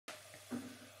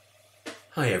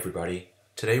Hi everybody.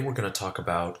 Today we're going to talk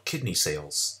about kidney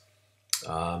sales.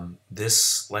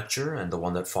 This lecture and the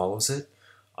one that follows it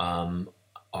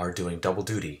are doing double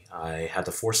duty. I had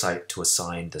the foresight to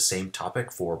assign the same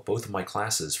topic for both of my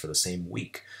classes for the same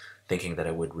week, thinking that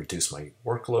it would reduce my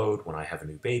workload when I have a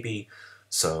new baby.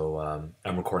 So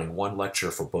I'm recording one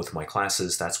lecture for both of my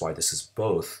classes. That's why this is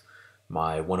both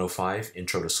my 105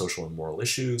 Intro to Social and Moral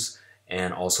Issues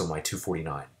and also my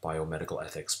 249 Biomedical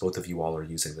Ethics. Both of you all are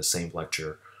using the same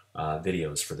lecture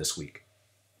videos for this week.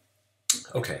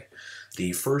 Okay,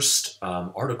 the first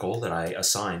article that I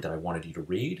assigned that I wanted you to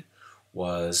read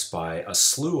was by a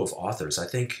slew of authors. I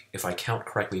think if I count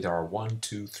correctly, there are 1,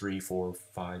 2, 3, 4,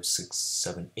 5, 6,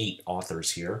 7, 8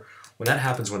 authors here. When that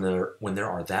happens, when there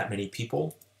are that many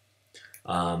people,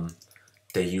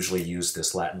 they usually use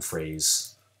this Latin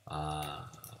phrase,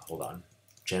 hold on,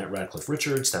 Janet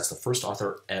Radcliffe-Richards, that's the first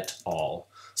author, et al.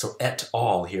 So et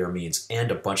al. Here means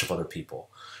and a bunch of other people.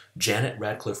 Janet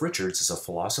Radcliffe-Richards is a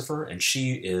philosopher, and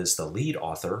she is the lead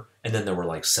author, and then there were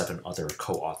like 7 other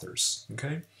co-authors,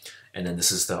 okay? And then this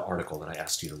is the article that I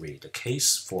asked you to read, The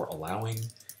Case for Allowing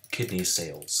Kidney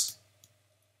Sales.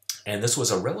 And this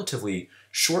was a relatively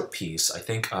short piece, I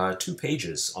think 2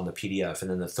 pages on the PDF, and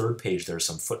then the 3rd page there's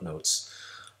some footnotes.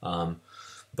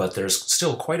 But there's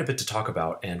still quite a bit to talk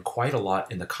about and quite a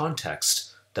lot in the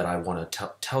context that I want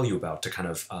to tell you about to kind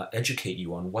of educate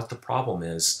you on what the problem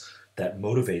is that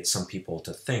motivates some people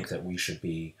to think that we should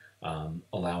be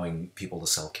allowing people to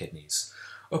sell kidneys.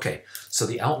 Okay, so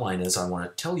the outline is I want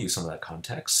to tell you some of that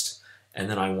context, and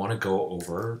then I want to go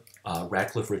over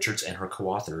Radcliffe-Richards and her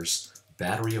co-authors'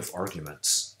 battery of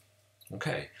arguments.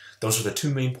 Okay, those are the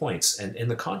 2 main points, and in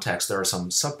the context there are some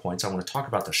subpoints. I want to talk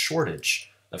about the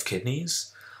shortage of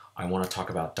kidneys. I want to talk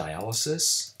about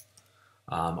dialysis.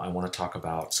 I want to talk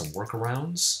about some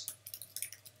workarounds.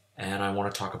 And I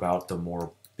want to talk about the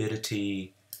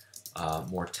morbidity,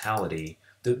 mortality.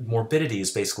 The morbidity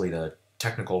is basically the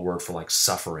technical word for like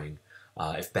suffering.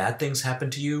 If bad things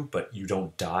happen to you, but you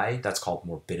don't die, that's called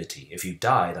morbidity. If you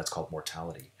die, that's called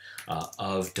mortality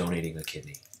of donating a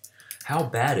kidney. How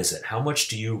bad is it? How much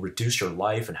do you reduce your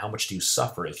life and how much do you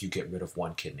suffer if you get rid of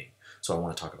one kidney? So I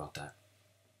want to talk about that.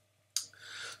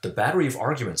 The battery of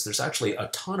arguments, there's actually a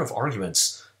ton of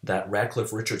arguments that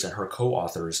Radcliffe-Richards and her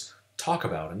co-authors talk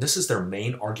about, and this is their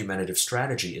main argumentative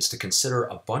strategy, is to consider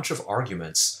a bunch of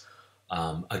arguments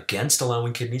against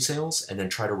allowing kidney sales and then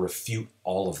try to refute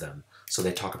all of them. So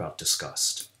they talk about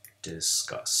disgust.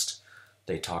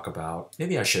 They talk about,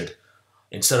 maybe I should,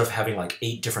 instead of having like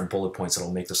 8 different bullet points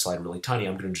that'll make the slide really tiny,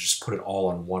 I'm going to just put it all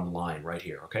on one line right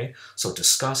here, okay? So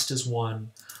disgust is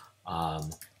one,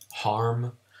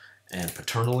 harm and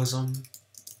paternalism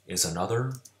is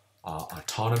another,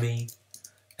 autonomy,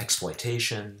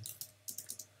 exploitation,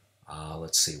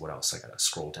 let's see what else, I gotta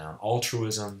scroll down,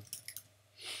 altruism,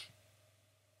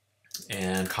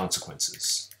 and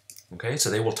consequences. Okay, so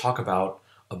they will talk about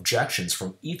objections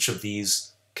from each of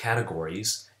these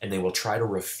categories and they will try to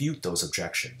refute those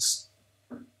objections.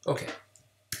 Okay,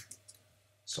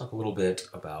 let's talk a little bit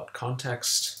about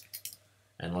context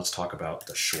and let's talk about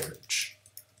the shortage,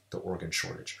 the organ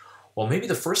shortage. Well, maybe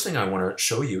the first thing I want to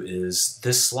show you is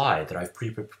this slide that I've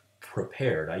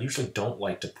pre-prepared. I usually don't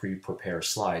like to pre-prepare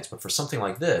slides, but for something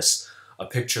like this, a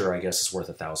picture, I guess, is worth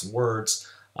 1,000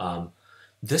 words.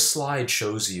 This slide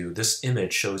shows you, this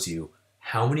image shows you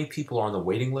how many people are on the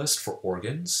waiting list for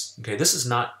organs. Okay, this is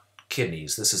not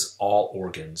kidneys, this is all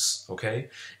organs, okay?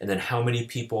 And then how many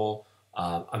people,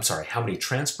 how many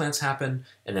transplants happen,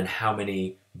 and then how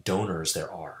many donors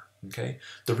there are. Okay?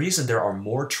 The reason there are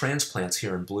more transplants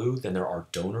here in blue than there are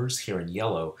donors here in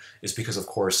yellow is because, of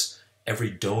course, every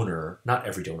donor, not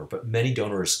every donor, but many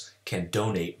donors can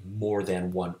donate more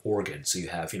than one organ. So you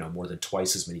have, more than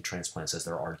twice as many transplants as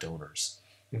there are donors.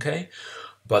 Okay?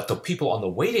 But the people on the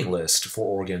waiting list for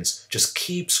organs just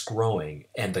keeps growing,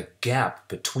 and the gap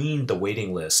between the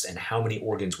waiting list and how many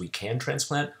organs we can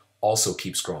transplant also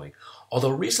keeps growing.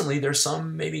 Although recently there's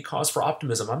some maybe cause for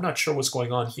optimism. I'm not sure what's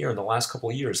going on here in the last couple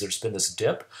of years. There's been this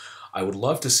dip. I would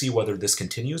love to see whether this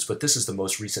continues, but this is the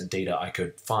most recent data I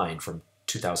could find from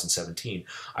 2017.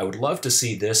 I would love to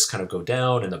see this kind of go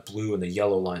down and the blue and the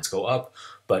yellow lines go up,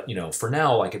 but for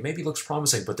now, like, it maybe looks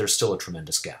promising, but there's still a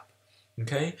tremendous gap.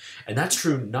 Okay? And that's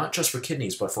true not just for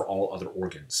kidneys, but for all other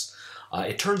organs.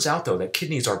 It turns out, though, that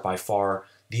kidneys are by far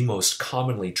the most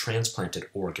commonly transplanted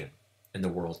organ in the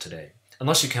world today.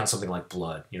 Unless you count something like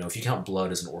blood. If you count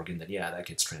blood as an organ, then yeah, that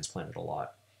gets transplanted a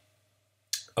lot.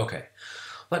 Okay,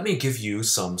 let me give you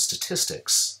some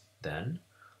statistics then.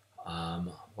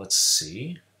 Let's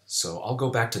see. So I'll go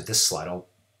back to this slide. I'll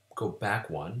go back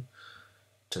one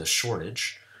to the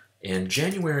shortage. In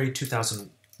January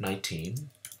 2019,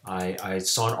 I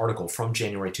saw an article from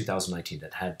January 2019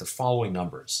 that had the following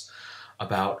numbers.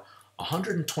 About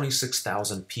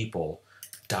 126,000 people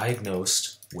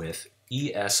diagnosed with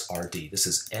ESRD. This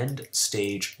is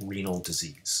end-stage renal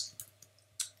disease.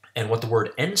 And what the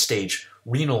word end-stage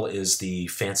renal is the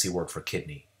fancy word for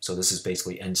kidney. So this is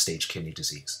basically end-stage kidney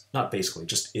disease. Not basically,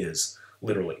 just is,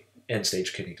 literally,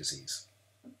 end-stage kidney disease.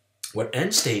 What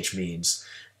end-stage means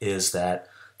is that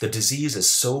the disease is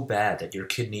so bad that your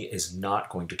kidney is not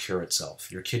going to cure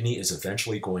itself. Your kidney is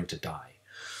eventually going to die.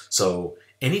 So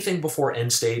anything before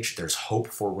end stage, there's hope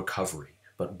for recovery.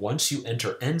 But once you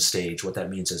enter end stage, what that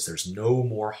means is there's no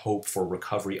more hope for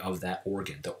recovery of that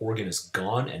organ. The organ is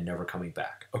gone and never coming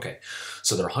back. Okay,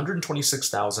 so there are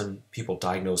 126,000 people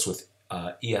diagnosed with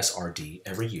ESRD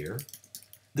every year.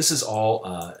 This is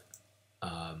all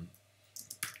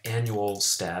annual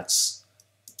stats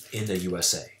in the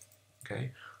USA.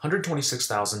 Okay,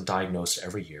 126,000 diagnosed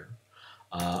every year.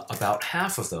 About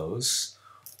half of those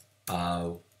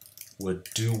would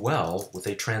do well with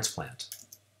a transplant.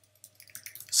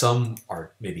 Some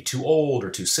are maybe too old or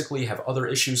too sickly, have other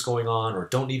issues going on, or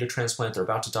don't need a transplant, they're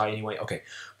about to die anyway. Okay,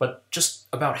 but just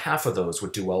about half of those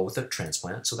would do well with a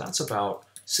transplant, so that's about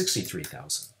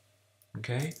 63,000.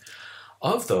 Okay,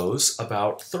 of those,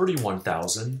 about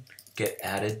 31,000 get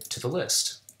added to the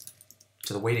list,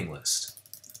 to the waiting list.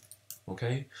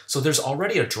 Okay, so there's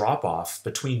already a drop-off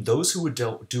between those who would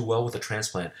do well with a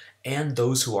transplant and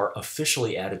those who are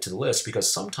officially added to the list,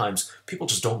 because sometimes people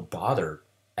just don't bother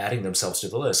adding themselves to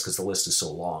the list because the list is so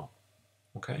long.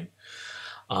 Okay,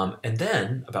 and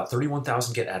then about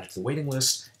 31,000 get added to the waiting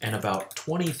list, and about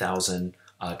 20,000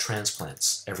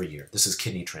 transplants every year. This is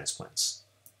kidney transplants.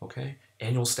 Okay,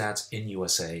 annual stats in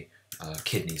USA,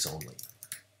 kidneys only.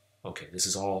 Okay, this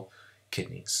is all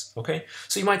kidneys. Okay,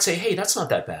 so you might say, hey, that's not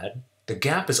that bad. The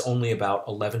gap is only about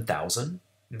 11,000,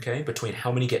 okay, between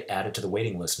how many get added to the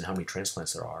waiting list and how many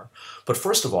transplants there are. But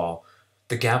first of all,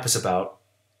 the gap is about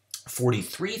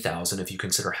 43,000 if you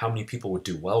consider how many people would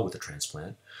do well with a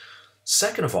transplant.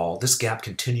 Second of all, this gap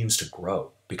continues to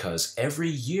grow because every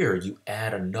year you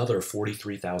add another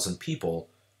 43,000 people,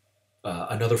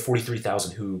 another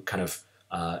 43,000 who kind of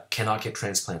cannot get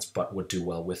transplants but would do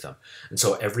well with them. And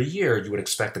so every year you would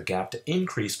expect the gap to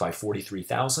increase by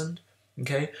 43,000.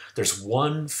 Okay, there's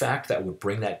one fact that would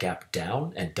bring that gap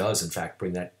down, and does in fact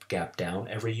bring that gap down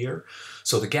every year.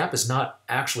 So the gap is not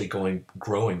actually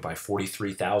growing by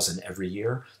 43,000 every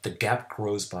year. The gap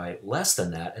grows by less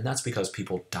than that, and that's because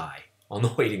people die on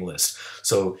the waiting list.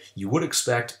 So you would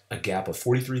expect a gap of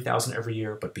 43,000 every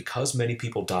year, but because many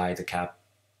people die, the gap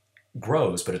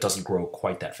grows, but it doesn't grow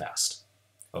quite that fast.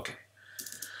 Okay.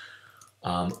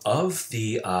 Of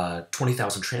the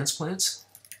 20,000 transplants,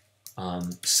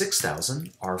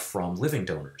 6,000 are from living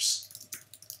donors.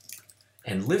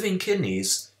 And living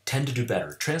kidneys tend to do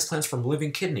better. Transplants from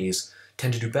living kidneys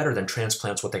tend to do better than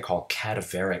transplants, what they call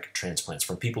cadaveric transplants,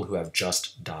 from people who have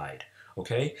just died.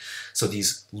 Okay? So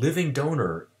these living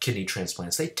donor kidney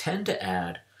transplants, they tend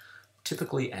to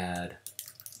typically add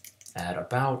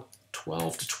about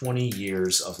 12 to 20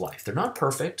 years of life. They're not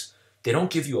perfect. They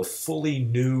don't give you a fully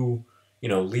new,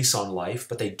 lease on life,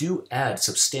 but they do add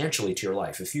substantially to your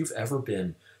life. If you've ever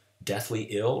been deathly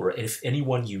ill, or if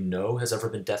anyone you know has ever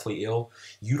been deathly ill,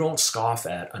 you don't scoff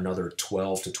at another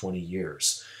 12 to 20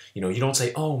 years. You don't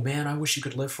say, oh man, I wish you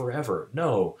could live forever.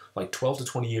 No, like 12 to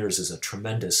 20 years has a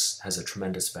tremendous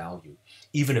value,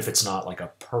 even if it's not like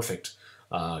a perfect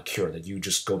cure, that you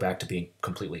just go back to being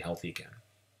completely healthy again.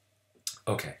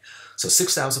 Okay, so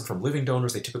 6,000 from living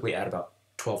donors, they typically add about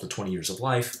 12 to 20 years of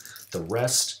life. The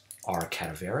rest are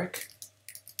cadaveric,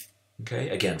 okay,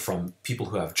 again, from people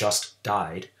who have just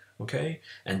died, okay,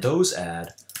 and those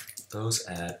add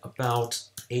about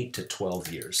 8 to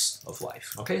 12 years of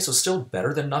life, okay, so still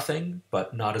better than nothing,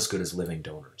 but not as good as living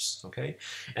donors, okay,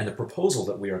 and the proposal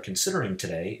that we are considering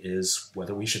today is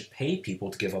whether we should pay people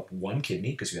to give up one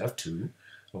kidney, because you have two,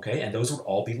 okay, and those would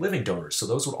all be living donors, so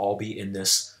those would all be in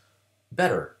this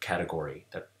better category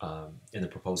that in the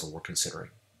proposal we're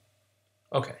considering.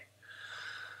 Okay.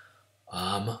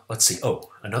 Let's see.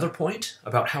 Oh, another point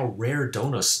about how rare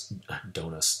donors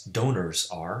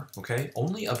are, okay?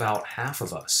 Only about half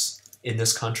of us in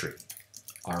this country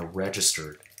are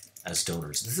registered as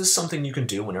donors. This is something you can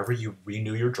do whenever you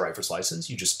renew your driver's license.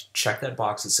 You just check that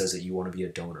box that says that you want to be a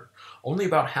donor. Only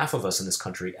about half of us in this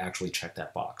country actually check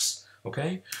that box,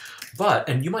 okay?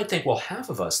 And you might think, well, half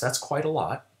of us, that's quite a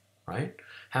lot, right?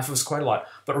 Half of us, quite a lot.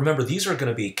 But remember, these are going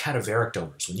to be cadaveric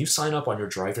donors. When you sign up on your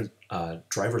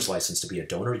driver's license to be a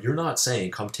donor, you're not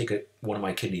saying, come take one of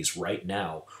my kidneys right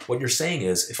now. What you're saying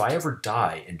is, if I ever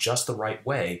die in just the right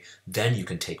way, then you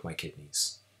can take my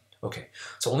kidneys. Okay,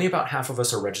 so only about half of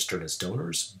us are registered as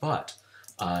donors, but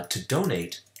to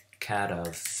donate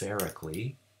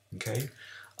cadaverically, okay,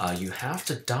 you have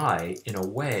to die in a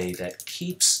way that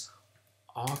keeps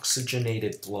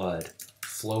oxygenated blood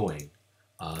flowing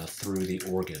through the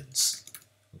organs,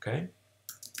 okay?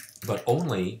 But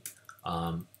only,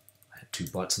 I had two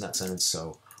buts in that sentence,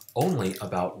 so only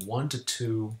about 1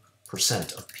 to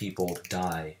 2% of people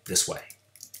die this way,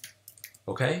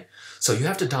 okay? So you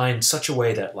have to die in such a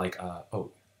way that, like,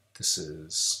 oh, this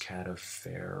is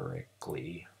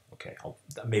cadaverically, okay,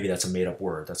 maybe that's a made-up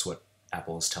word, that's what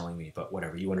Apple is telling me, but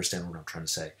whatever, you understand what I'm trying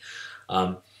to say.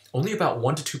 Only about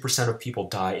 1 to 2% of people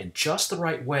die in just the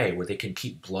right way where they can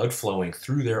keep blood flowing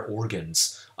through their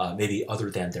organs, maybe other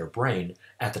than their brain,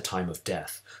 at the time of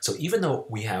death. So even though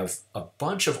we have a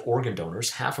bunch of organ donors,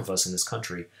 half of us in this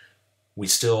country, we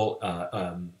still,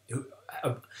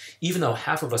 even though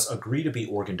half of us agree to be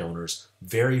organ donors,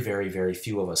 very, very, very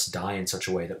few of us die in such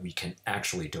a way that we can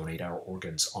actually donate our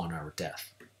organs on our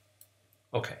death.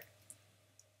 Okay,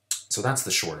 so that's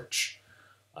the shortage.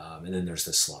 And then there's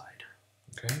this slide.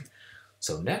 Okay,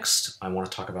 so next I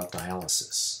want to talk about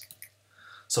dialysis.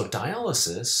 So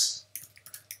dialysis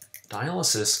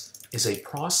is a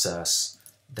process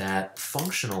that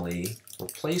functionally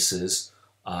replaces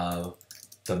one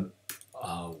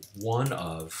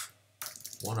of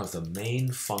the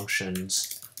main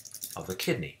functions of the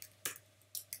kidneys,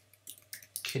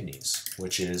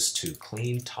 which is to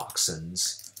clean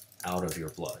toxins out of your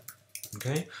blood.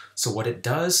 Okay, so what it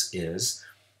does is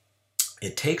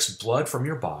it takes blood from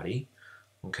your body,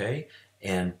 okay,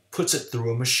 and puts it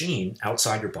through a machine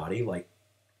outside your body. Like,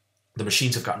 the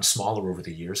machines have gotten smaller over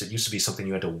the years. It used to be something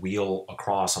you had to wheel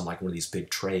across on like one of these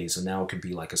big trays, and now it can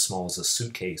be like as small as a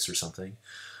suitcase or something,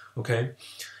 okay?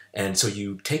 And so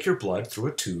you take your blood through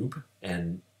a tube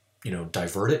and, you know,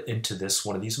 divert it into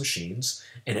one of these machines,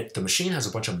 and the machine has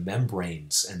a bunch of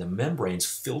membranes, and the membranes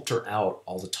filter out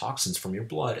all the toxins from your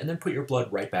blood and then put your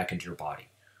blood right back into your body,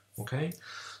 okay?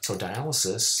 So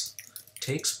dialysis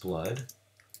takes blood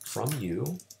from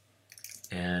you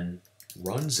and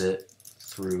runs it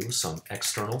through some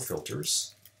external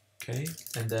filters, okay,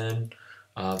 and then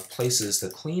places the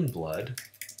clean blood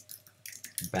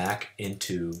back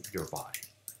into your body.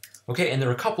 Okay, and there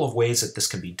are a couple of ways that this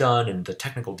can be done, and the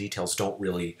technical details don't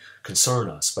really concern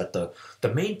us, but the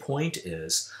main point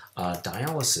is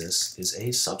dialysis is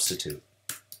a substitute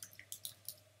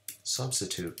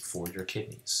for your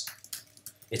kidneys.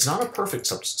 It's not a perfect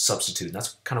substitute, and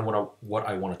that's kind of what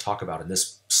I want to talk about in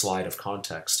this slide of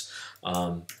context,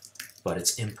 but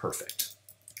it's imperfect,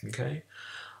 okay?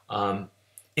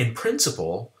 In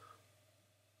principle,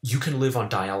 you can live on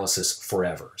dialysis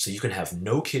forever. So you can have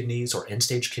no kidneys or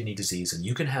end-stage kidney disease, and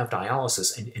you can have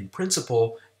dialysis, and in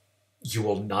principle, you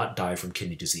will not die from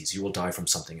kidney disease. You will die from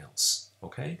something else,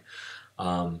 okay?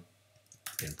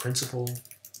 In principle,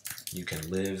 you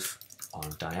can live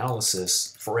on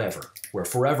dialysis forever, where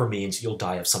forever means you'll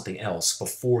die of something else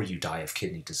before you die of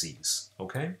kidney disease,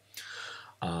 okay?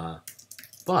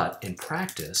 But in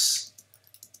practice,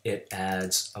 it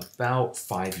adds about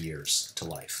 5 years to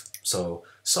life. So,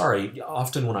 sorry,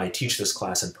 often when I teach this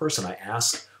class in person, I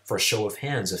ask for a show of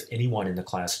hands if anyone in the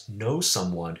class knows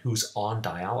someone who's on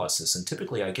dialysis. And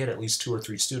typically I get at least 2 or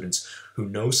 3 students who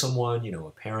know someone, you know,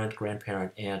 a parent,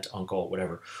 grandparent, aunt, uncle,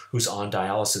 whatever, who's on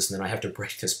dialysis. And then I have to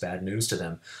break this bad news to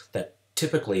them that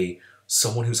typically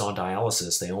someone who's on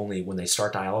dialysis, when they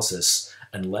start dialysis,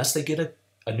 unless they get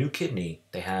a new kidney,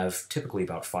 they have typically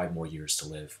about 5 more years to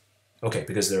live. Okay,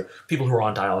 because people who are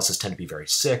on dialysis tend to be very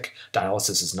sick.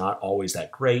 Dialysis is not always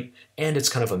that great, and it's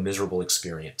kind of a miserable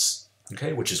experience,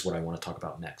 okay, which is what I want to talk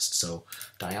about next. So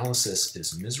dialysis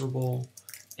is miserable,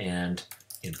 and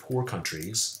in poor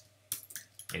countries,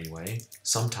 anyway,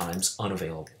 sometimes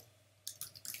unavailable,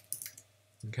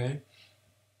 okay?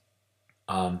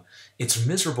 It's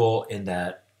miserable in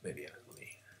that, maybe let me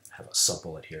have a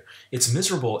sub-bullet here. It's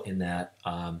miserable in that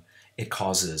it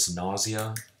causes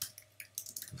nausea,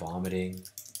 vomiting,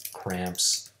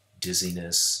 cramps,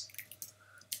 dizziness,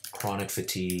 chronic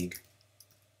fatigue,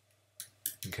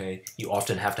 okay? You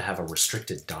often have to have a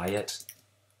restricted diet,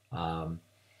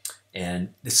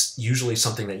 and it's usually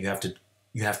something that you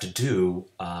have to do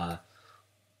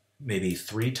maybe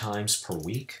 3 times per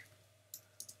week,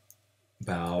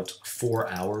 about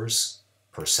 4 hours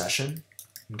per session,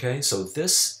 okay? So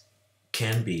this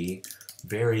can be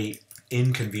very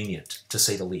inconvenient, to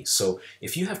say the least. So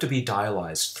if you have to be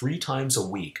dialyzed 3 times a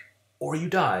week, or you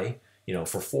die,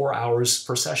 for 4 hours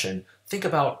per session, think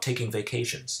about taking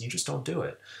vacations. You just don't do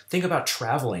it. Think about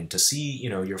traveling to see,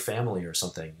 your family or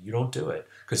something. You don't do it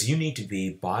because you need to be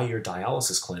by your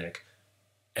dialysis clinic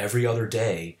every other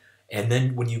day. And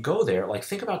then when you go there,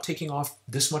 think about taking off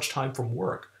this much time from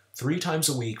work, 3 times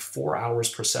a week, 4 hours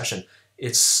per session.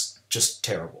 It's just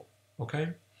terrible,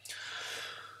 okay?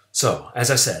 So, as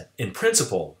I said, in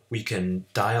principle, we can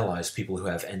dialyze people who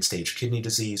have end-stage kidney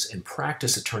disease. In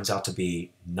practice, it turns out to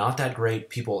be not that great.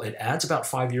 It adds about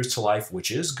 5 years to life,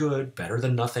 which is good, better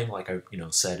than nothing, like I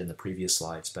said in the previous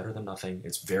slides, better than nothing.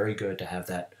 It's very good to have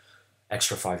that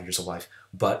extra 5 years of life,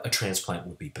 but a transplant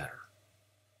would be better.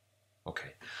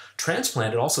 Okay,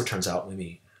 transplant, it also turns out, let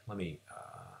me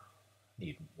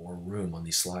need more room on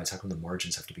these slides. How come the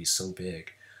margins have to be so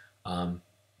big?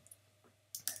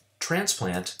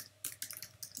 Transplant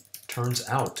turns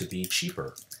out to be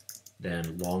cheaper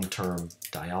than long-term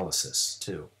dialysis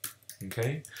too,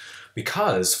 okay?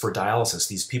 Because for dialysis,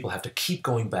 these people have to keep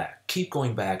going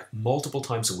back multiple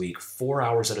times a week, 4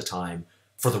 hours at a time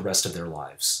for the rest of their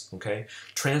lives, okay?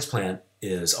 Transplant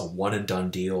is a one-and-done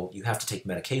deal. You have to take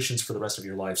medications for the rest of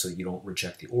your life so that you don't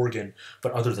reject the organ,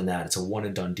 but other than that, it's a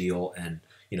one-and-done deal, and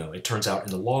it turns out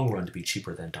in the long run to be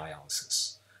cheaper than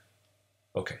dialysis.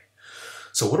 Okay.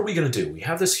 So what are we going to do? We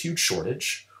have this huge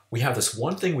shortage. We have this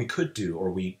one thing we could do,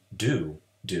 or we do,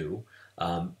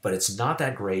 but it's not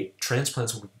that great.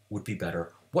 Transplants would be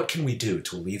better. What can we do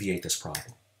to alleviate this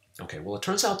problem? Okay, well, it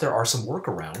turns out there are some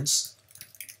workarounds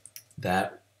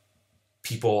that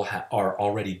people are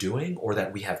already doing, or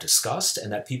that we have discussed,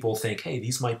 and that people think, hey,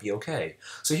 these might be okay.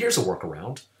 So here's a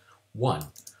workaround. 1,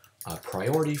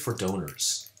 priority for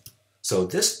donors. So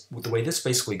the way this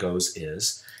basically goes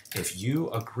is, if you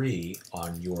agree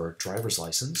on your driver's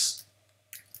license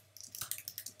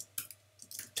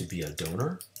to be a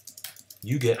donor,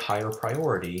 you get higher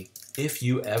priority if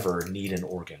you ever need an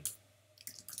organ.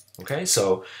 Okay,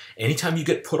 so anytime you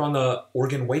get put on the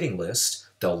organ waiting list,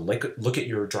 they'll look at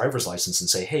your driver's license and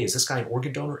say, hey, is this guy an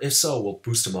organ donor? If so, we'll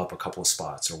boost him up a couple of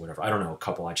spots or whatever. I don't know, a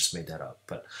couple, I just made that up.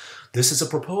 But this is a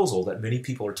proposal that many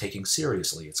people are taking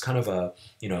seriously. It's kind of a,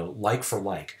 like for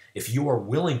like. If you are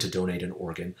willing to donate an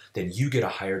organ, then you get a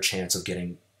higher chance of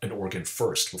getting an organ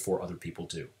first before other people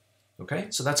do. Okay,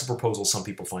 so that's a proposal some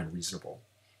people find reasonable.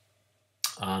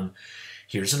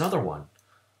 Here's another one,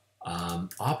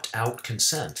 opt-out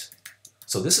consent.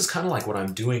 So this is kind of like what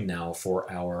I'm doing now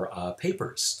for our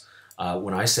papers.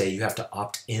 When I say you have to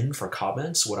opt in for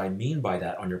comments, what I mean by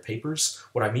that on your papers,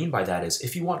 what I mean by that is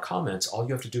if you want comments, all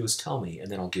you have to do is tell me and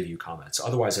then I'll give you comments.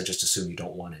 Otherwise, I just assume you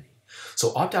don't want any.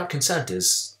 So opt-out consent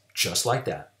is just like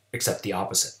that, except the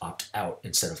opposite, opt out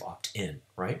instead of opt in,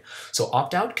 right? So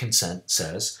opt-out consent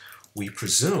says we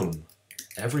presume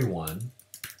everyone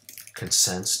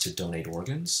consents to donate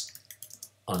organs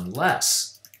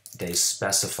unless they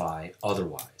specify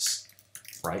otherwise,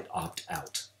 right? Opt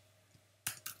out.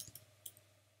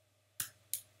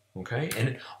 Okay,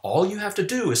 and all you have to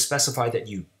do is specify that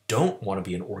you don't want to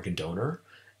be an organ donor,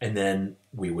 and then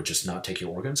we would just not take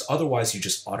your organs. Otherwise, you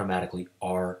just automatically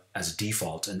are, as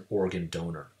default, an organ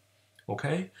donor.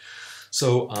 Okay,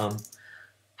 so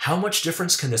how much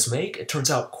difference can this make? It turns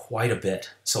out quite a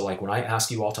bit. So like when I ask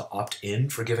you all to opt in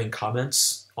for giving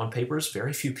comments on papers,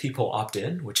 very few people opt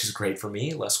in, which is great for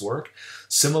me, less work.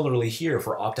 Similarly here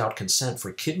for opt-out consent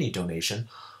for kidney donation,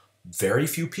 very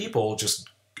few people just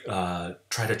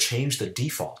try to change the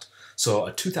default. So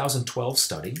a 2012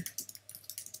 study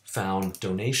found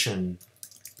donation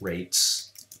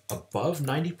rates above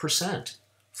 90%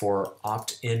 for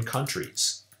opt-in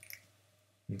countries.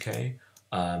 Okay,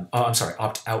 I'm sorry,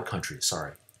 opt-out countries,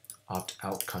 sorry.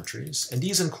 Opt-out countries. And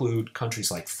these include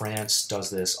countries like France does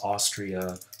this,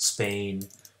 Austria, Spain,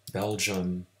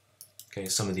 Belgium, okay,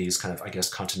 some of these kind of, I guess,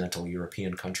 continental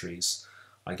European countries,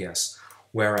 I guess.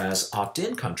 Whereas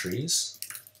opt-in countries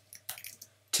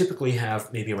typically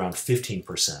have maybe around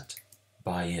 15%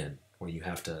 buy-in, where you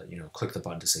have to, click the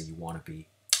button to say you want to be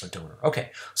a donor.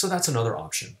 Okay, so that's another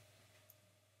option.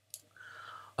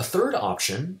 A third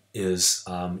option is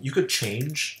you could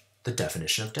change the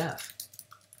definition of death.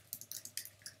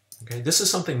 Okay, this is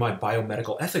something my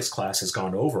biomedical ethics class has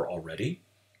gone over already.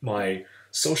 My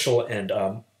social and,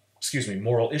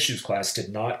 moral issues class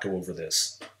did not go over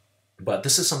this. But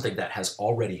this is something that has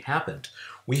already happened.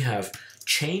 We have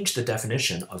changed the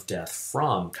definition of death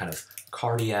from kind of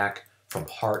cardiac, from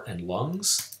heart and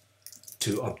lungs,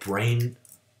 to a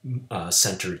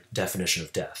brain-centered definition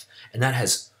of death. And that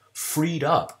has freed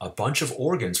up a bunch of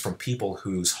organs from people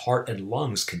whose heart and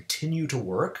lungs continue to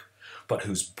work, but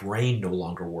whose brain no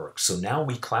longer works. So now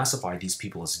we classify these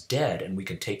people as dead, and we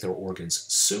can take their organs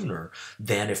sooner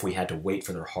than if we had to wait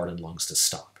for their heart and lungs to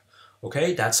stop.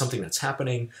 Okay, that's something that's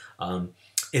happening.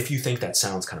 If you think that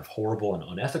sounds kind of horrible and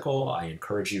unethical, I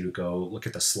encourage you to go look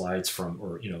at the slides from,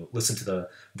 or listen to the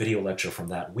video lecture from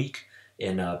that week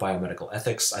in Biomedical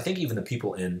Ethics. I think even the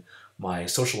people in my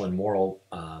social and moral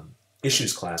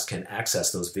issues class can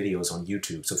access those videos on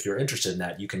YouTube. So if you're interested in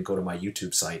that, you can go to my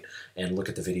YouTube site and look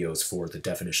at the videos for the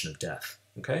definition of death.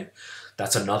 Okay,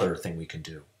 that's another thing we can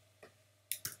do.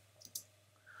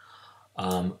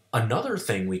 Another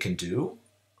thing we can do,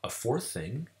 a fourth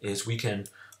thing, is we can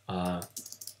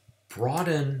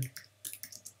broaden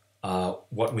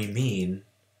what we mean,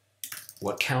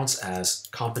 what counts as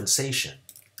compensation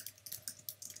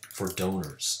for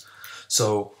donors.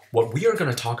 So what we are going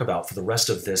to talk about for the rest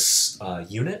of this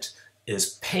unit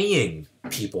is paying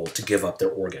people to give up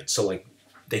their organs. So like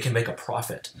they can make a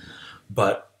profit,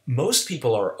 but most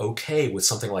people are okay with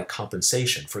something like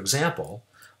compensation. For example,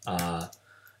 an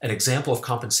example of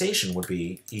compensation would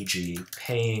be, e.g.,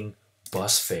 paying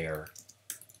bus fare,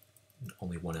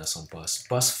 only one S on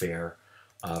bus fare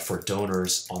for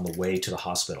donors on the way to the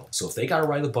hospital. So if they got to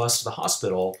ride the bus to the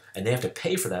hospital and they have to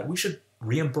pay for that, we should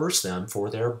reimburse them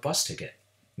for their bus ticket,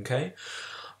 okay?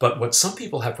 But what some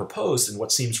people have proposed, and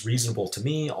what seems reasonable to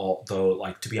me, although,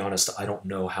 like, to be honest, I don't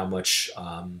know how much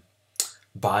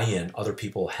buy-in other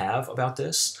people have about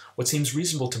this, what seems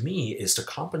reasonable to me is to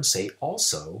compensate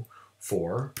also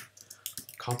for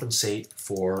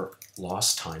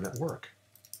lost time at work,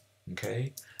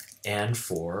 okay? And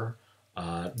for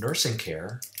nursing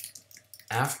care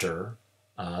after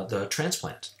the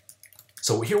transplant.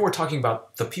 So here we're talking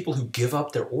about the people who give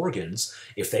up their organs.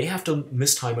 If they have to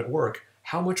miss time at work,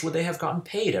 how much would they have gotten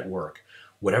paid at work?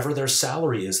 Whatever their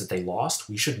salary is that they lost,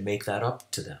 we should make that up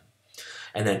to them.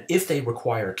 And then if they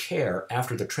require care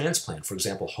after the transplant, for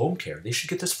example, home care, they should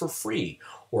get this for free.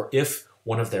 Or if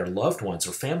one of their loved ones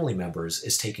or family members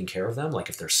is taking care of them, like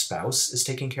if their spouse is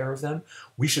taking care of them,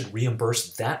 we should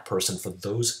reimburse that person for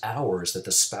those hours that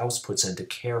the spouse puts in to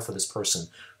care for this person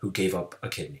who gave up a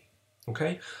kidney.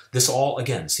 Okay? This all,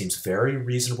 again, seems very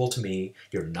reasonable to me.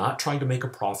 You're not trying to make a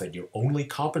profit. You're only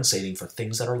compensating for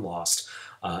things that are lost.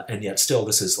 And yet still,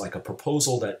 this is like a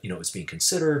proposal that is being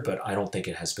considered, but I don't think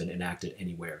it has been enacted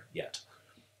anywhere yet.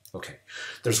 Okay.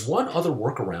 There's one other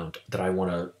workaround that I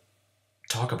want to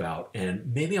talk about,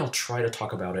 and maybe I'll try to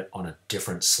talk about it on a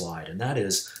different slide, and that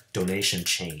is donation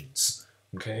chains.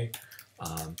 Okay?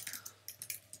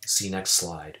 See next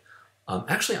slide.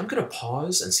 Actually, I'm going to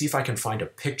pause and see if I can find a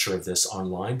picture of this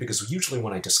online, because usually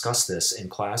when I discuss this in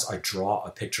class, I draw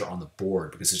a picture on the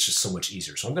board because it's just so much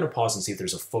easier. So I'm going to pause and see if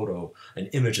there's a photo, an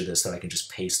image of this that I can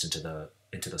just paste into the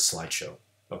slideshow.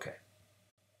 Okay.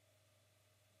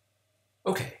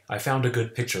 Okay, I found a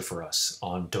good picture for us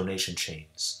on donation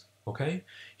chains. Okay,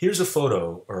 here's a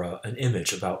photo or an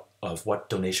image of what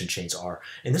donation chains are.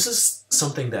 And this is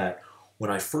something that when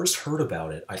I first heard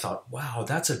about it, I thought, wow,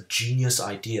 that's a genius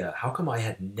idea. How come I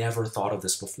had never thought of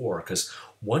this before? Because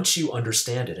once you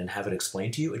understand it and have it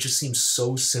explained to you, it just seems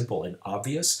so simple and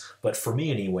obvious. But for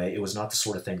me anyway, it was not the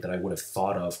sort of thing that I would have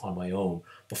thought of on my own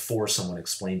before someone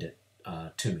explained it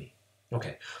to me.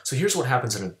 Okay, so here's what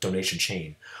happens in a donation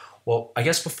chain. Well, I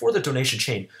guess before the donation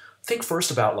chain, think first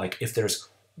about like if there's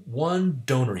one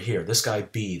donor here, this guy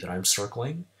B that I'm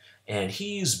circling, and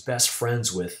he's best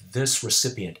friends with this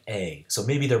recipient A. So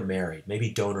maybe they're married. Maybe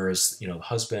donor is,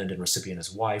 husband and recipient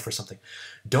is wife or something.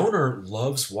 Donor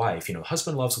loves wife,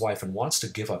 husband loves wife and wants to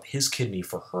give up his kidney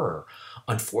for her.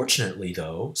 Unfortunately,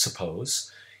 though,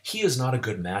 suppose, he is not a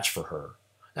good match for her.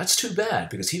 That's too bad,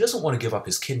 because he doesn't want to give up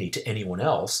his kidney to anyone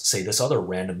else, say this other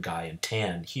random guy in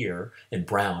tan here, in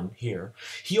brown here.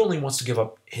 He only wants to give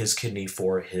up his kidney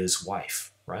for his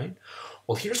wife, right?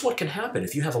 Well, here's what can happen.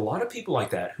 If you have a lot of people like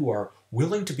that who are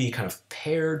willing to be kind of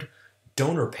paired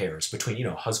donor pairs between,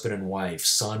 husband and wife,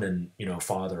 son and,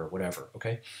 father, or whatever,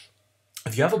 okay?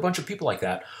 If you have a bunch of people like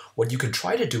that, what you can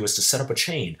try to do is to set up a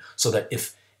chain so that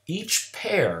if each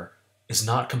pair is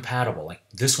not compatible, like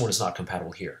this one is not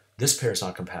compatible here, this pair is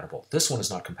not compatible, this one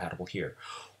is not compatible here,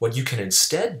 what you can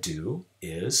instead do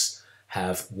is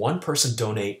have one person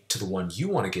donate to the one you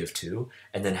want to give to,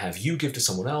 and then have you give to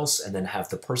someone else, and then have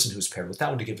the person who's paired with that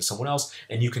one to give to someone else,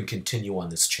 and you can continue on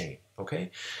this chain,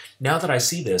 okay? Now that I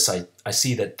see this, I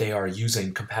see that they are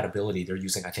using compatibility. They're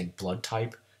using, I think, blood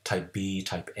type, type B,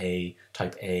 type A,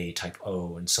 type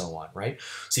O, and so on, right?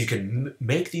 So you can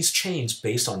make these chains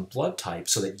based on blood type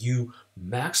so that you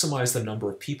maximize the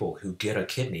number of people who get a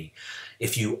kidney.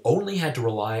 If you only had to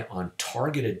rely on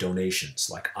targeted donations,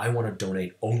 like I want to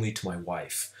donate only to my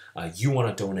wife, you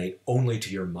want to donate only to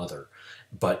your mother,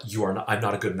 but I'm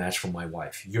not a good match for my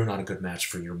wife. You're not a good match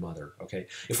for your mother, okay?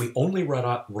 If we only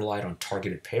relied on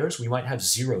targeted pairs, we might have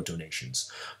 0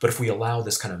 donations. But if we allow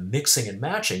this kind of mixing and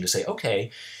matching to say,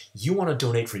 okay, you want to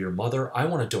donate for your mother, I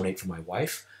want to donate for my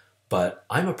wife, but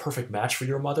I'm a perfect match for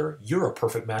your mother, you're a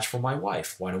perfect match for my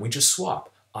wife. Why don't we just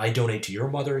swap? I donate to your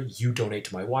mother, you donate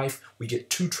to my wife, we get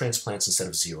 2 transplants instead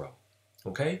of 0.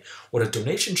 Okay? What a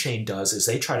donation chain does is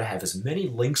they try to have as many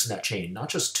links in that chain, not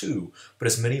just 2, but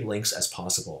as many links as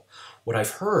possible. What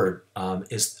I've heard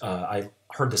I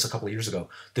heard this a couple of years ago,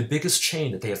 the biggest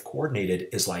chain that they have coordinated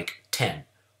is like 10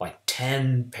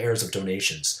 pairs of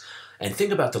donations. And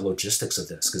think about the logistics of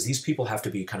this, because these people have to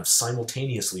be kind of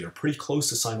simultaneously or pretty close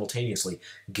to simultaneously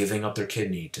giving up their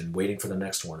kidney and waiting for the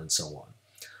next one and so on.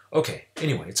 Okay,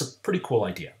 anyway, it's a pretty cool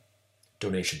idea.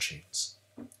 Donation chains.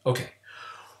 Okay.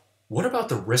 What about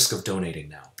the risk of donating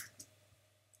now?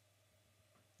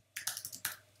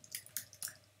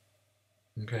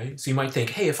 Okay, so you might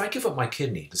think, hey, if I give up my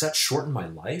kidney, does that shorten my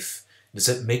life? Does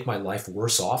it make my life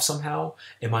worse off somehow?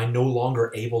 Am I no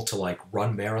longer able to like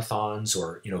run marathons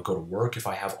or go to work if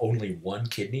I have only 1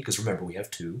 kidney? Because remember, we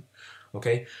have 2.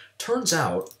 Okay, turns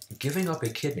out giving up a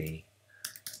kidney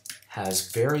has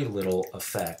very little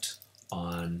effect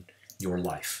on your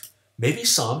life. Maybe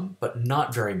some, but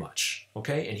not very much.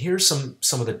 Okay, and here's some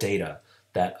of the data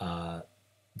that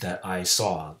that I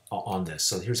saw on this.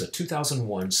 So here's a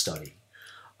 2001 study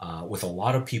with a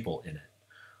lot of people in it.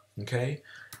 Okay,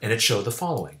 and it showed the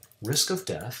following: risk of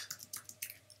death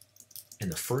in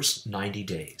the first 90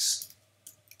 days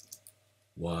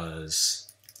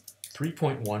was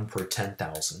 3.1 per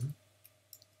 10,000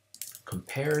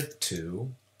 compared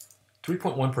to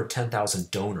 3.1 per 10,000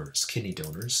 donors, kidney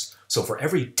donors. So for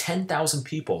every 10,000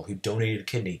 people who donated a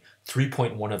kidney,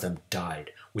 3.1 of them died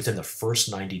within the first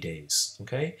 90 days,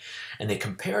 okay? And they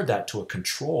compared that to a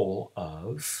control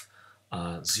of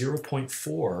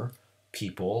 0.4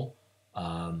 people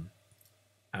out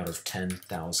of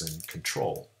 10,000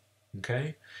 control,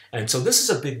 okay? And so this is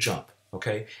a big jump,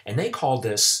 okay? And they call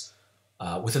this,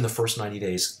 within the first 90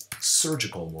 days,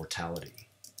 surgical mortality.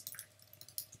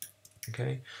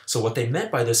 Okay, so what they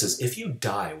meant by this is if you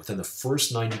die within the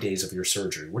first 90 days of your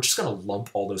surgery, we're just going to lump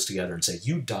all those together and say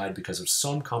you died because of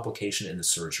some complication in the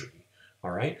surgery.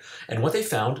 All right, and what they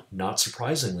found, not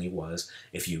surprisingly, was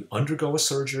if you undergo a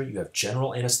surgery, you have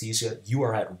general anesthesia, you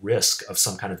are at risk of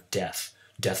some kind of death.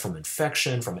 Death from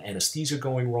infection, from anesthesia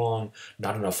going wrong,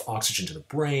 not enough oxygen to the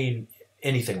brain,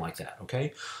 anything like that,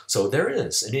 okay? So there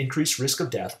is an increased risk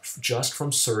of death just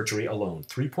from surgery alone,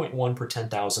 3.1 per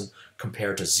 10,000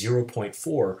 compared to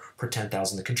 0.4 per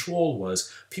 10,000. The control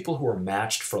was people who were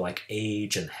matched for like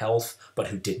age and health, but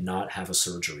who did not have a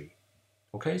surgery,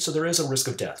 okay? So there is a risk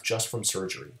of death just from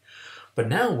surgery. But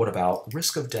now what about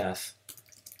risk of death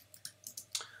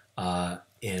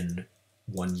in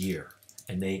 1 year?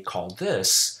 And they called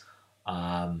this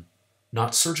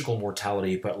not surgical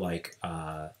mortality, but like,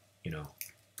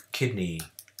 kidney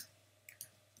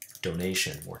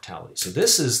donation mortality. So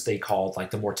this is, they called like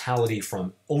the mortality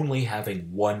from only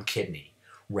having 1 kidney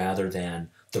rather than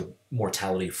the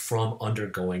mortality from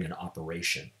undergoing an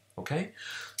operation, okay?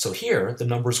 So here, the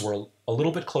numbers were a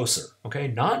little bit closer, okay?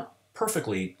 Not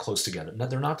perfectly close together. No,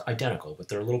 they're not identical, but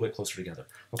they're a little bit closer together.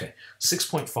 Okay,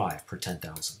 6.5 per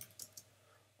 10,000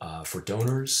 for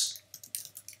donors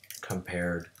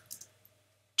compared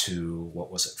to,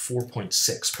 what was it,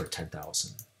 4.6 per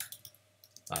 10,000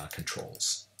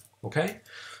 controls. Okay?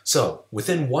 So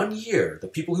within 1 year, the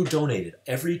people who donated,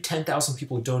 every 10,000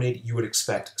 people who donated, you would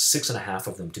expect 6.5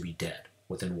 of them to be dead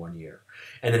within 1 year.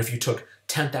 And then if you took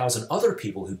 10,000 other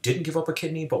people who didn't give up a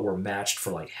kidney but were matched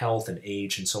for like health and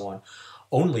age and so on,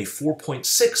 only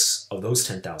 4.6 of those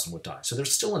 10,000 would die. So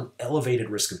there's still an elevated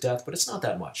risk of death, but it's not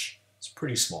that much. It's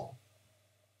pretty small.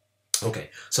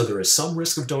 Okay, so there is some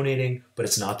risk of donating, but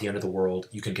it's not the end of the world.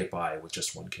 You can get by with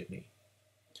just 1 kidney.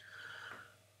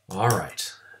 All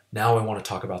right, now I want to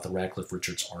talk about the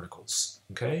Radcliffe-Richards articles,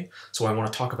 okay? So I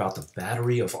want to talk about the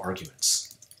battery of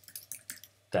arguments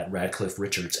that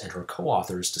Radcliffe-Richards and her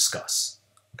co-authors discuss.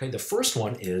 Okay, the first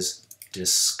one is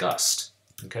disgust,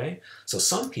 okay? So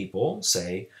some people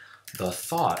say the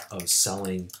thought of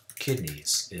selling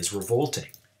kidneys is revolting,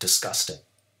 disgusting,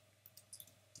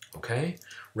 okay?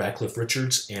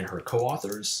 Radcliffe-Richards and her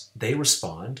co-authors, they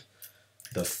respond,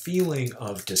 the feeling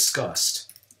of disgust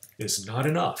is not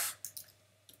enough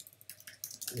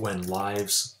when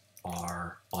lives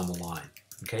are on the line,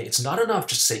 okay? It's not enough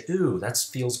just to say, ooh, that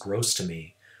feels gross to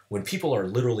me, when people are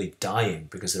literally dying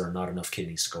because there are not enough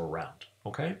kidneys to go around,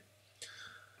 okay?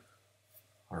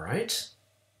 All right,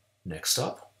 next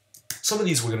up. Some of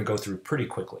these we're going to go through pretty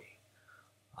quickly.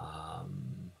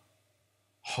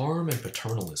 Harm and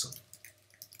paternalism.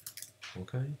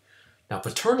 Okay? Now,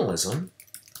 paternalism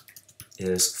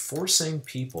is forcing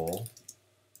people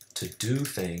to do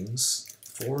things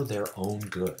for their own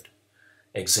good.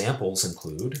 Examples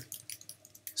include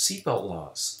seatbelt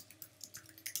laws,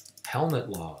 helmet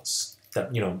laws,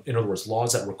 that, in other words,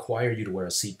 laws that require you to wear a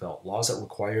seatbelt, laws that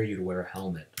require you to wear a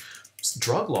helmet.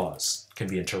 Drug laws can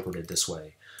be interpreted this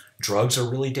way. Drugs are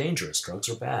really dangerous. Drugs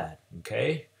are bad,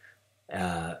 okay?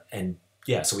 And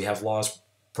yeah, so we have laws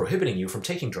prohibiting you from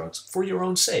taking drugs for your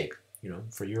own sake,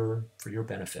 for your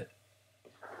benefit.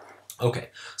 Okay,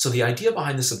 so the idea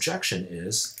behind this objection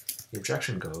is, the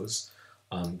objection goes,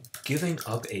 giving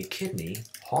up a kidney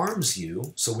harms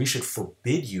you, so we should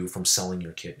forbid you from selling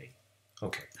your kidney.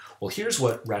 Okay, well, here's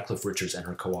what Radcliffe-Richards and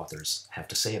her co-authors have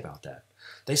to say about that.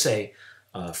 They say,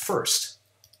 first,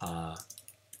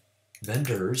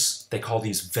 vendors, they call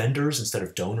these vendors instead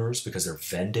of donors because they're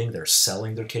vending, they're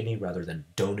selling their kidney rather than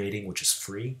donating, which is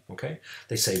free, okay?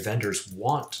 They say vendors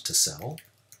want to sell,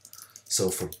 so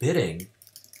forbidding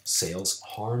sales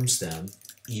harms them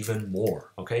even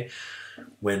more, okay?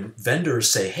 When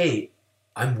vendors say, hey,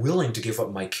 I'm willing to give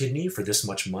up my kidney for this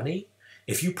much money,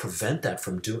 if you prevent them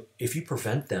from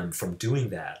doing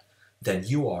that, then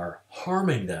you are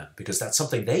harming them because that's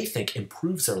something they think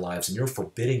improves their lives and you're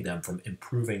forbidding them from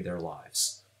improving their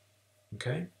lives,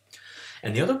 okay?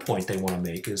 And the other point they want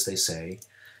to make is they say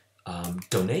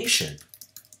donation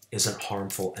isn't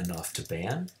harmful enough to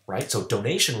ban, right? So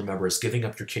donation, remember, is giving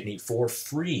up your kidney for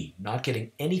free, not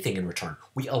getting anything in return.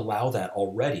 We allow that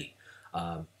already.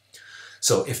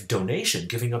 So if donation,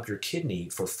 giving up your kidney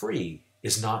for free,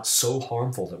 is not so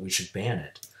harmful that we should ban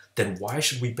it, then why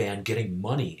should we ban getting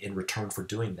money in return for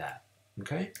doing that?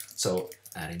 Okay? So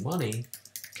adding money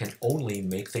can only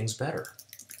make things better,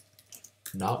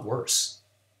 not worse.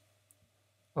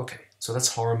 Okay, so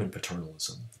that's harm and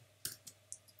paternalism.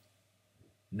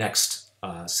 Next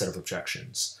set of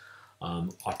objections,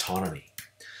 autonomy.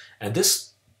 And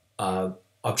this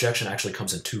objection actually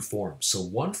comes in two forms. So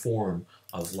one form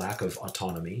of lack of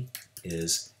autonomy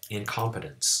is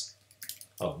incompetence.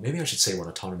 Oh, maybe I should say what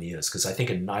autonomy is, because I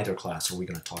think in neither class are we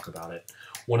going to talk about it.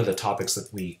 One of the topics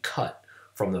that we cut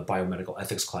from the biomedical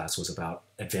ethics class was about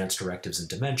advanced directives in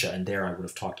dementia, and there I would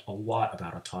have talked a lot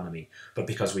about autonomy, but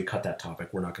because we cut that topic,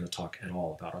 we're not going to talk at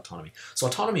all about autonomy. So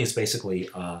autonomy is basically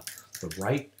the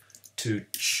right to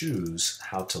choose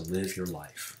how to live your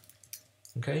life.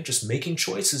 Okay, just making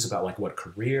choices about like what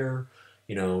career,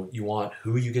 you want,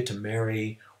 who you get to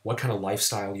marry, what kind of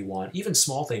lifestyle you want, even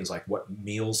small things like what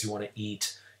meals you want to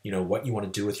eat, what you want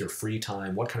to do with your free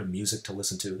time, what kind of music to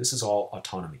listen to. This is all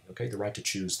autonomy, okay? The right to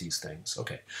choose these things,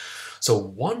 okay? So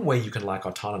one way you can lack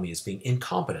autonomy is being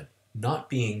incompetent, not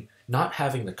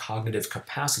having the cognitive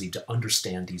capacity to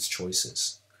understand these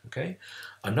choices, okay?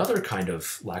 Another kind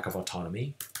of lack of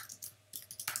autonomy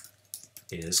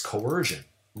is coercion,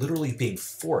 literally being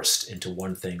forced into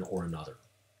one thing or another.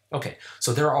 Okay,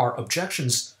 so there are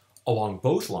objections along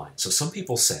both lines. So some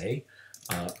people say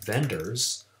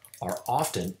vendors are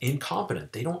often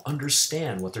incompetent. They don't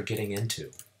understand what they're getting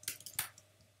into.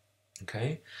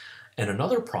 Okay? And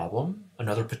another problem,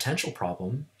 another potential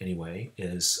problem anyway,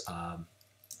 is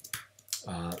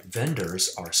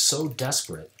vendors are so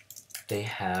desperate they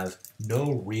have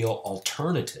no real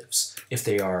alternatives. If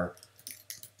they are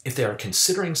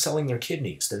considering selling their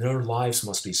kidneys, then their lives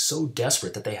must be so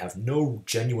desperate that they have no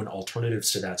genuine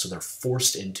alternatives to that, so they're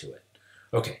forced into it.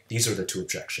 Okay, these are the two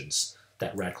objections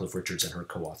that Radcliffe-Richards and her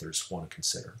co-authors want to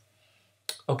consider.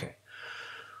 Okay,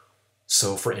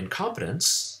 so for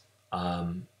incompetence,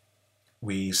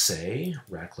 we say,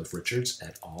 Radcliffe-Richards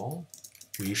et al.,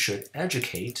 we should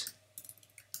educate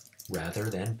rather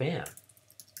than ban.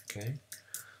 Okay?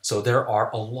 So there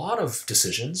are a lot of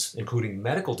decisions, including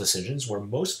medical decisions, where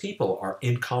most people are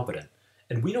incompetent.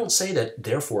 And we don't say that,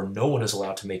 therefore, no one is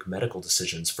allowed to make medical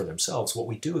decisions for themselves. What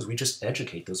we do is we just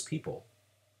educate those people.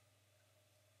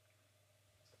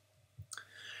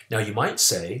 Now, you might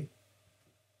say,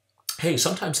 hey,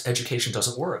 sometimes education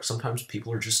doesn't work. Sometimes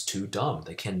people are just too dumb.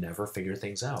 They can never figure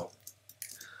things out.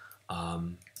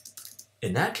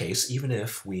 In that case, even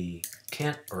if we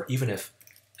can't, or even if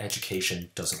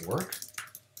education doesn't work,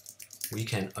 we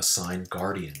can assign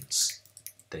guardians,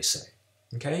 they say.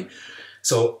 Okay?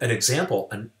 So an example,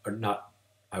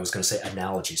 I was going to say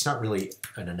analogy. It's not really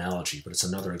an analogy, but it's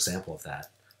another example of that.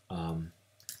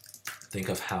 Think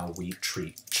of how we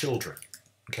treat children,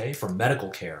 okay, for medical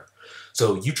care.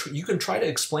 So you can try to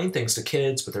explain things to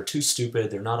kids, but they're too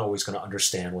stupid. They're not always going to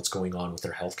understand what's going on with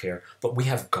their health care. But we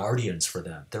have guardians for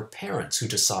them. They're parents who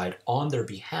decide on their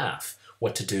behalf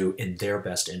what to do in their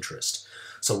best interest.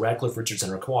 So Radcliffe-Richards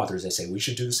and her co-authors, they say we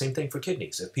should do the same thing for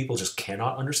kidneys. If people just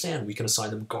cannot understand, we can assign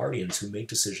them guardians who make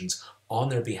decisions on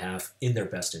their behalf in their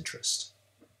best interest.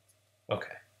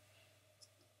 Okay.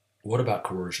 What about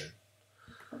coercion?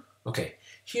 Okay,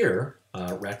 here,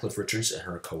 Radcliffe-Richards and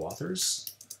her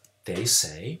co-authors, they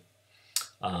say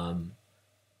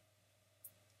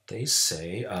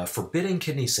forbidding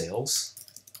kidney sales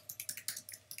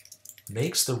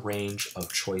makes the range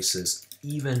of choices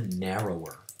even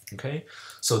narrower. Okay,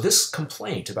 so this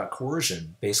complaint about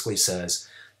coercion basically says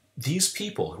these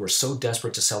people who are so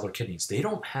desperate to sell their kidneys, they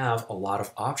don't have a lot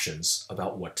of options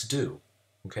about what to do.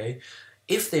 Okay,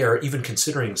 if they are even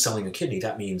considering selling a kidney,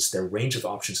 that means their range of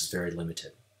options is very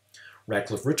limited.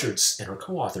 Radcliffe-Richards and her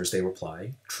co-authors, they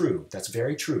reply, true, that's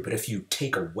very true, but if you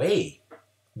take away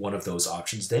one of those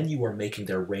options, then you are making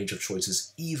their range of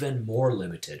choices even more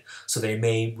limited. So they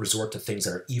may resort to things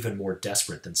that are even more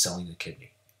desperate than selling a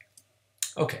kidney.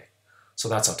 Okay, so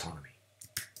that's autonomy.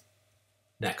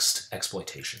 Next,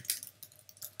 exploitation.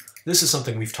 This is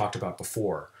something we've talked about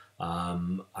before.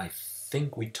 I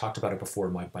think we talked about it before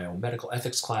in my biomedical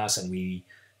ethics class, and we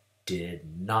did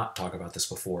not talk about this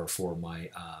before for my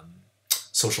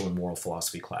social and moral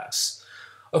philosophy class.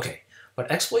 Okay, but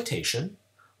exploitation,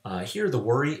 here the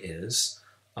worry is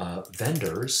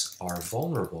vendors are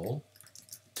vulnerable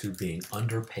to being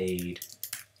underpaid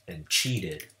and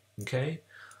cheated, okay?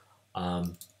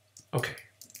 Okay,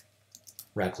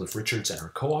 Radcliffe-Richards and her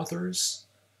co-authors,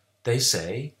 they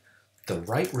say the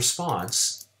right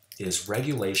response is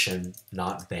regulation,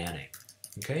 not banning,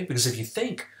 okay? Because if you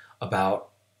think about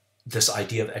this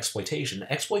idea of exploitation,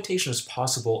 exploitation is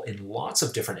possible in lots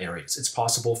of different areas. It's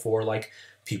possible for like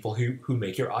people who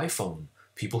make your iPhone,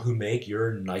 people who make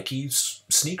your Nike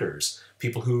sneakers,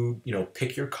 people who, you know,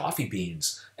 pick your coffee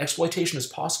beans. Exploitation is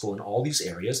possible in all these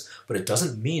areas, but it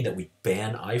doesn't mean that we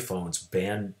ban iPhones,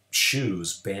 ban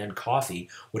shoes, ban coffee.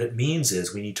 What it means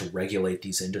is we need to regulate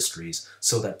these industries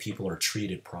so that people are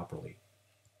treated properly.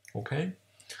 Okay?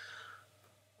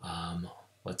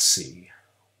 Let's see.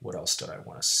 What else did I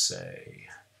want to say?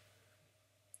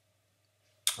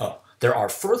 Oh, there are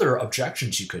further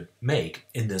objections you could make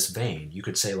in this vein. You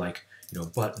could say like, you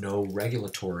know, but no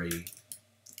regulatory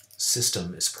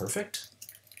system is perfect.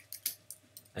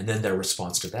 And then their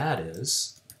response to that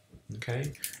is,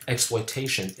 okay,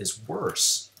 exploitation is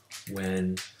worse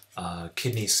when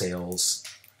kidney sales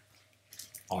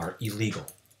are illegal.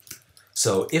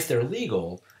 So if they're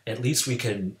legal, at least we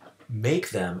can make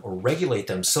them or regulate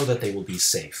them so that they will be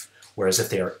safe. Whereas if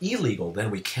they are illegal,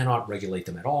 then we cannot regulate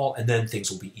them at all, and then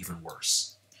things will be even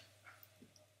worse.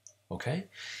 Okay?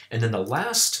 And then the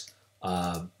last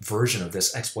version of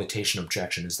this exploitation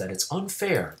objection is that it's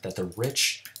unfair that the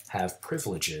rich have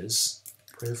privileges,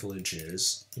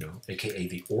 you know, aka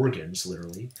the organs,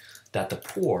 literally, that the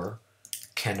poor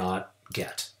cannot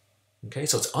get. Okay?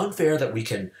 So it's unfair that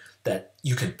that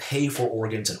you can pay for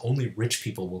organs and only rich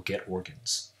people will get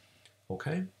organs.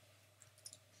 Okay?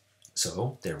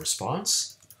 So their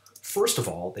response, first of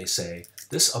all, they say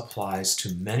this applies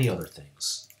to many other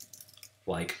things,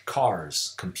 like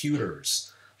cars,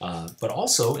 computers, but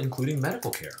also including medical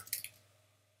care.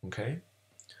 Okay?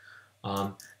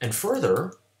 And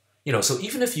further, you know, so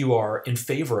even if you are in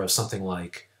favor of something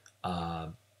like,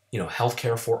 you know,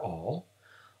 healthcare for all,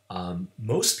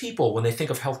 most people, when they think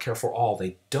of healthcare for all,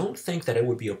 they don't think that it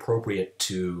would be appropriate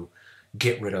to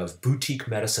get rid of boutique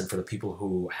medicine for the people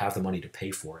who have the money to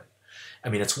pay for it. I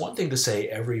mean, it's one thing to say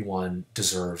everyone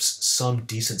deserves some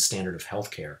decent standard of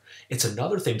healthcare. It's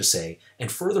another thing to say, and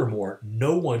furthermore,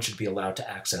 no one should be allowed to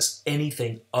access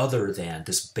anything other than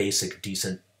this basic,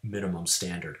 decent minimum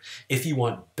standard. If you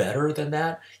want better than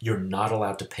that, you're not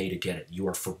allowed to pay to get it. You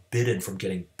are forbidden from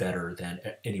getting better than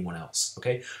anyone else,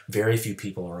 okay? Very few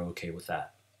people are okay with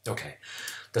that. Okay,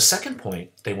 the second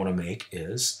point they want to make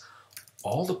is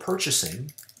all the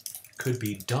purchasing could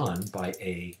be done by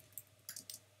a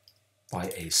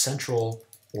central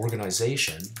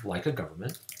organization like a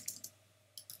government,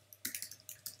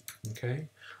 okay,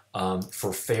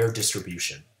 for fair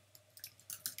distribution.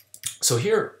 So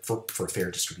here, for fair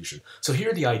distribution, so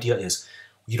here the idea is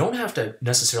you don't have to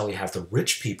necessarily have the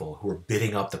rich people who are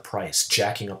bidding up the price,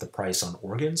 jacking up the price on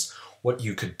organs. What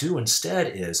you could do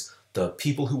instead is the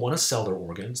people who want to sell their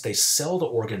organs, they sell the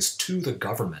organs to the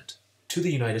government, to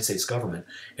the United States government,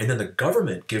 and then the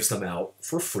government gives them out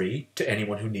for free to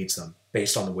anyone who needs them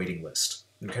based on the waiting list,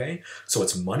 okay? So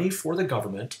it's money for the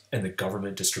government, and the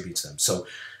government distributes them. So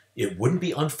it wouldn't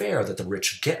be unfair that the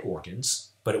rich get organs,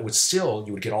 but it would still,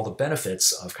 you would get all the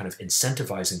benefits of kind of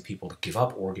incentivizing people to give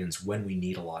up organs when we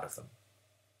need a lot of them.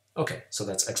 Okay, so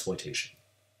that's exploitation.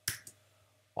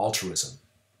 Altruism,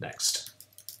 next.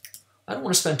 I don't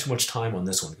want to spend too much time on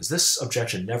this one because this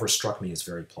objection never struck me as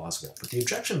very plausible. But the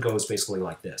objection goes basically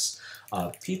like this.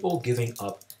 People giving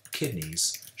up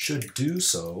kidneys should do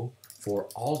so for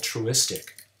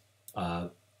altruistic, I'll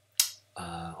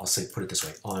say, put it this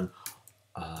way,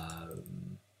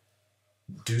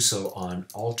 do so on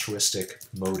altruistic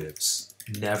motives,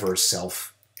 never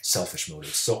selfish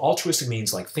motives. So altruistic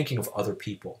means like thinking of other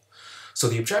people. So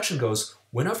the objection goes,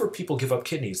 whenever people give up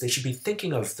kidneys, they should be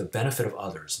thinking of the benefit of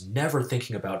others, never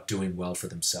thinking about doing well for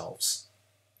themselves.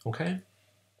 Okay?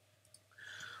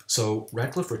 So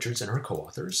Radcliffe-Richards and her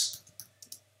co-authors,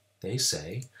 they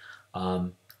say,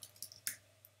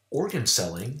 organ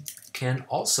selling can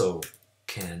also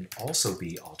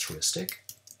be altruistic.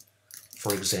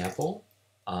 For example,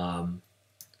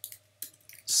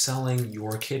 selling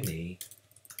your kidney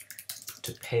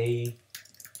to pay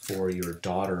for your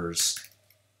daughter's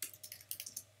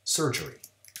surgery.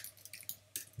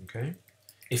 Okay?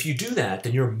 If you do that,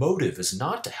 then your motive is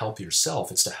not to help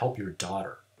yourself, it's to help your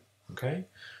daughter. Okay?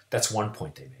 That's one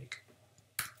point they make.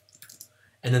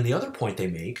 And then the other point they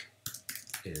make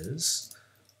is,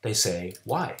 they say,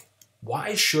 why?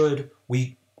 Why should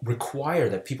we require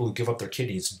that people who give up their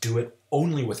kidneys do it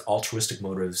only with altruistic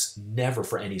motives, never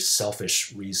for any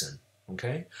selfish reason?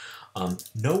 Okay?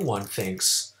 No one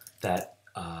thinks that,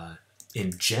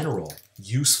 in general,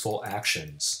 useful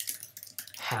actions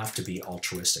have to be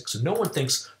altruistic. So no one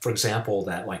thinks, for example,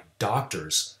 that like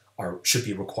doctors should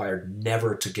be required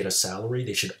never to get a salary.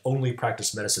 They should only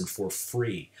practice medicine for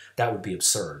free. That would be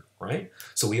absurd, right?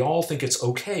 So we all think it's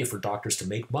okay for doctors to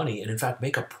make money and in fact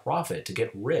make a profit, to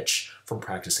get rich from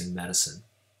practicing medicine.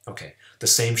 Okay, the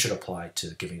same should apply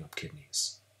to giving up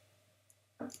kidneys.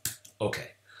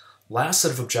 Okay, last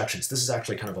set of objections. This is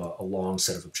actually kind of a long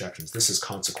set of objections. This is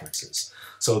consequences.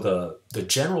 So the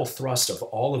general thrust of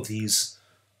all of these,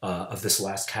 of this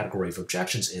last category of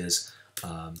objections is,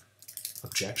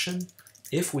 objection,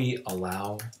 if we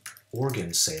allow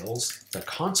organ sales, the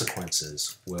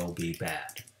consequences will be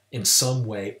bad in some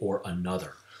way or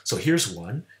another. So here's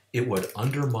one. It would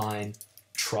undermine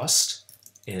trust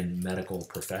in medical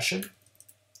profession,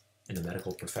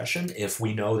 if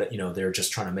we know that, they're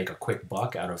just trying to make a quick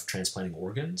buck out of transplanting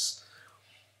organs.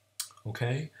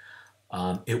 Okay?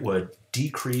 It would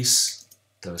decrease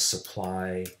the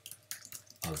supply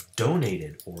of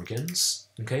donated organs,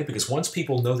 okay? Because once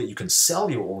people know that you can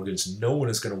sell your organs, no one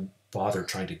is going to bother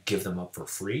trying to give them up for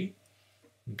free,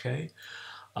 okay?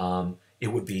 It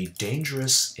would be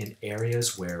dangerous in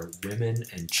areas where women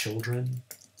and children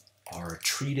are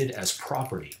treated as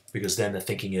property, because then the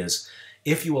thinking is,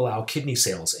 if you allow kidney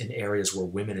sales in areas where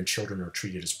women and children are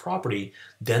treated as property,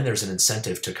 then there's an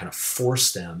incentive to kind of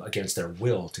force them against their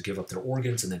will to give up their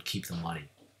organs and then keep the money,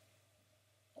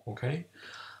 okay?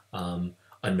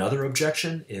 Another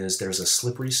objection is there's a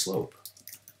slippery slope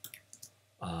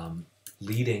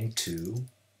leading to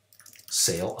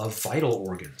sale of vital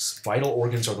organs. Vital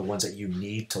organs are the ones that you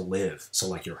need to live, so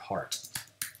like your heart,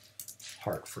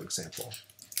 for example.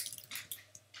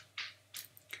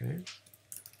 Okay.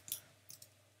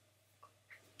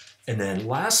 And then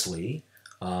lastly,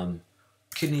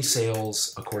 kidney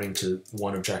sales, according to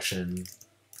one objection,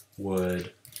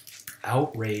 would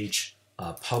outrage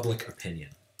public opinion.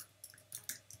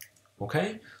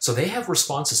 Okay, so they have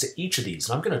responses to each of these,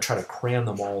 and I'm going to try to cram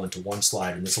them all into one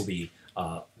slide, and this will be,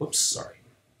 whoops, sorry,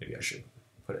 maybe I should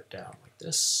put it down like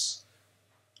this.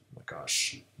 Oh my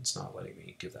gosh, it's not letting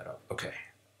me give that up. Okay,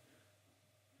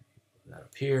 put that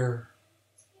up here.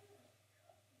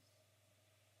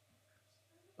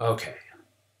 Okay,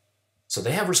 so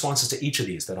they have responses to each of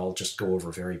these that I'll just go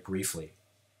over very briefly.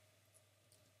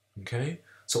 Okay,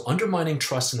 so undermining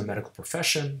trust in the medical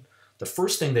profession, the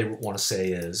first thing they want to say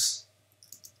is,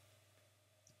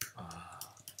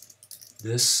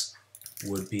 this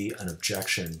would be an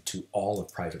objection to all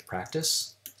of private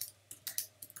practice.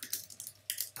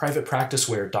 Private practice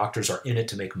where doctors are in it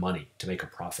to make money, to make a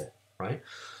profit, right?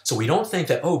 So we don't think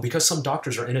that, oh, because some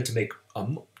doctors are in it to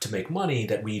make money,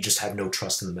 that we just have no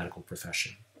trust in the medical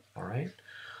profession, all right?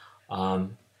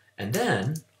 And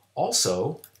then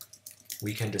also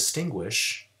we can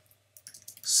distinguish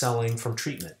selling from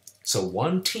treatment. So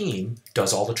one team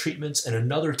does all the treatments and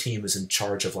another team is in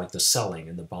charge of like the selling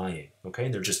and the buying, okay?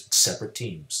 And they're just separate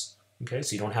teams, okay?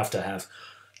 So you don't have to have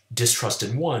distrust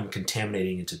in one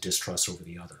contaminating into distrust over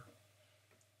the other,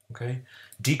 okay?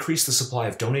 Decrease the supply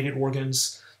of donated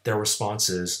organs. Their response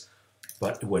is,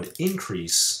 but it would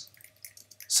increase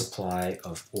supply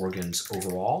of organs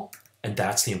overall, and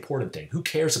that's the important thing. Who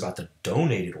cares about the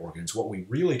donated organs? What we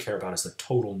really care about is the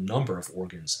total number of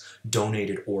organs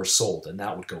donated or sold, and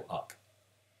that would go up.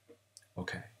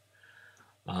 Okay.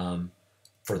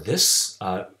 For this,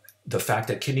 the fact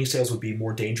that kidney sales would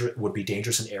be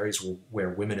dangerous in areas where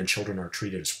women and children are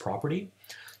treated as property.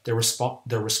 Their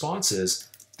response is,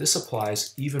 this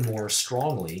applies even more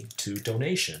strongly to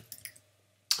donation.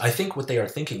 I think what they are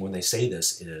thinking when they say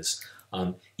this is,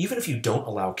 even if you don't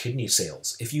allow kidney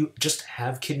sales, if you just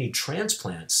have kidney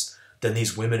transplants, then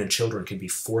these women and children can be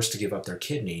forced to give up their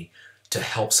kidney to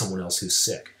help someone else who's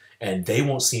sick, and they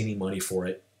won't see any money for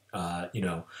it.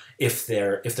 If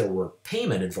there were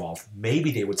payment involved,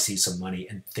 maybe they would see some money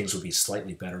and things would be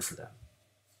slightly better for them.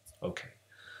 Okay.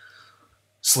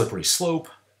 Slippery slope.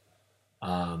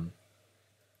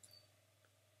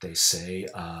 They say,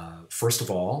 first of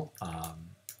all,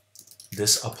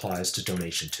 this applies to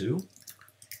donation too.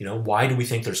 Why do we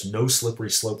think there's no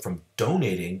slippery slope from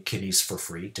donating kidneys for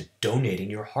free to donating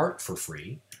your heart for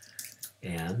free?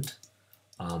 And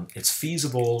it's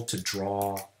feasible to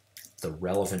draw the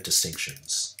relevant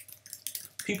distinctions.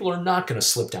 People are not going to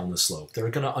slip down the slope.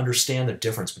 They're going to understand the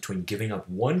difference between giving up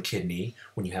one kidney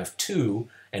when you have two,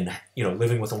 and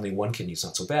living with only one kidney is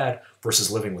not so bad, versus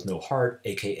living with no heart,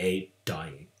 aka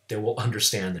dying. They will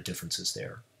understand the differences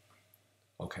there.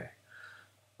 Okay.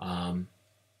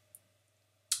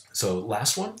 So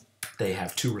last one, they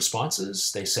have two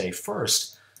responses. They say,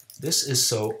 first, this is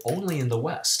so only in the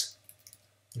West.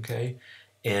 Okay?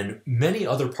 In many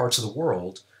other parts of the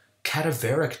world,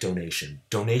 cadaveric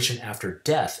donation after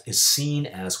death, is seen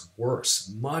as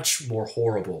worse, much more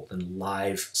horrible than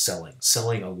live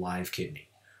selling a live kidney.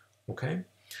 Okay?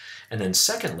 And then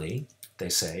secondly, they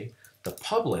say, the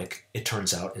public, it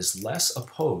turns out, is less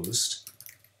opposed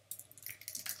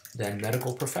than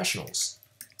medical professionals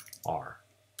are.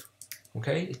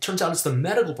 Okay? It turns out it's the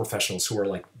medical professionals who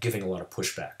are giving a lot of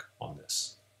pushback on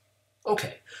this.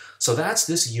 Okay, so that's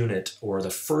this unit, or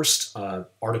the first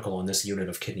article on this unit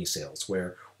of kidney sales,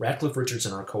 where Radcliffe-Richards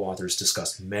and our co-authors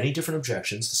discuss many different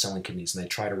objections to selling kidneys, and they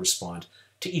try to respond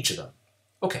to each of them.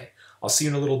 Okay, I'll see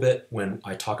you in a little bit when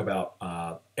I talk about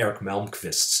Eric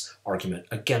Malmquist's argument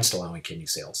against allowing kidney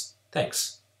sales.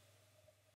 Thanks.